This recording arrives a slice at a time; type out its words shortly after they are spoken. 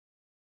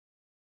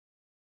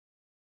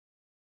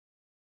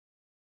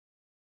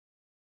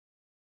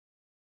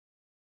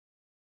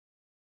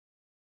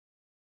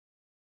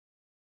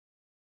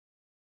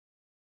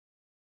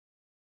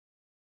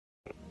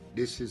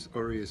This is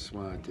Horace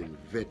Martin,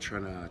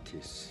 veteran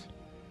artist,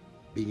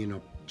 bigging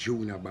up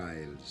Junior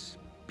Byles,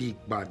 big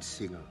bad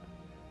singer.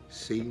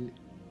 Seen?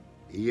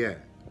 Yeah,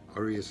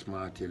 Horace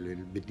Martin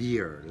will be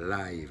there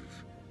live,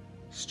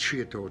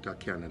 straight out of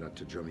Canada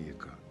to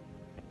Jamaica.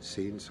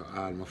 Seen? So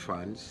all my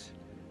fans,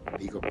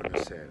 big up on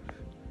yourself.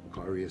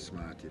 Horace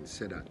Martin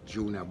said that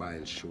Junior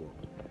Byles show,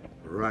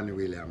 Ronnie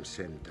Williams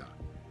Center.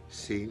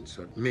 Seen?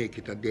 So make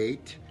it a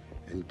date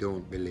and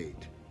don't be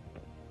late.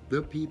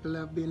 The people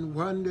have been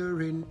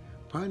wondering,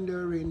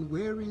 pondering,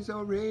 where is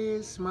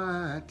Horace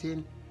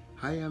Martin?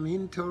 I am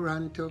in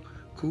Toronto,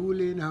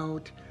 cooling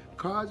out,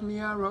 cause me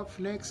a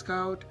roughneck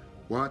scout,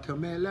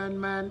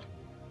 watermelon man.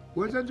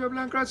 Words and trouble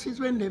and crosses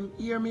when them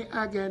hear me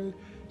again.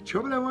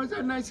 Trouble and words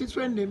and nices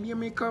when them hear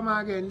me come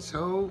again.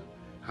 So,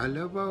 I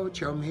love how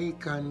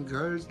Jamaican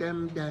girls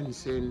them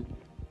dancing.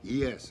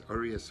 Yes,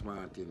 Horace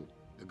Martin,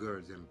 the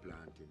girls them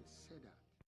planting. Say that.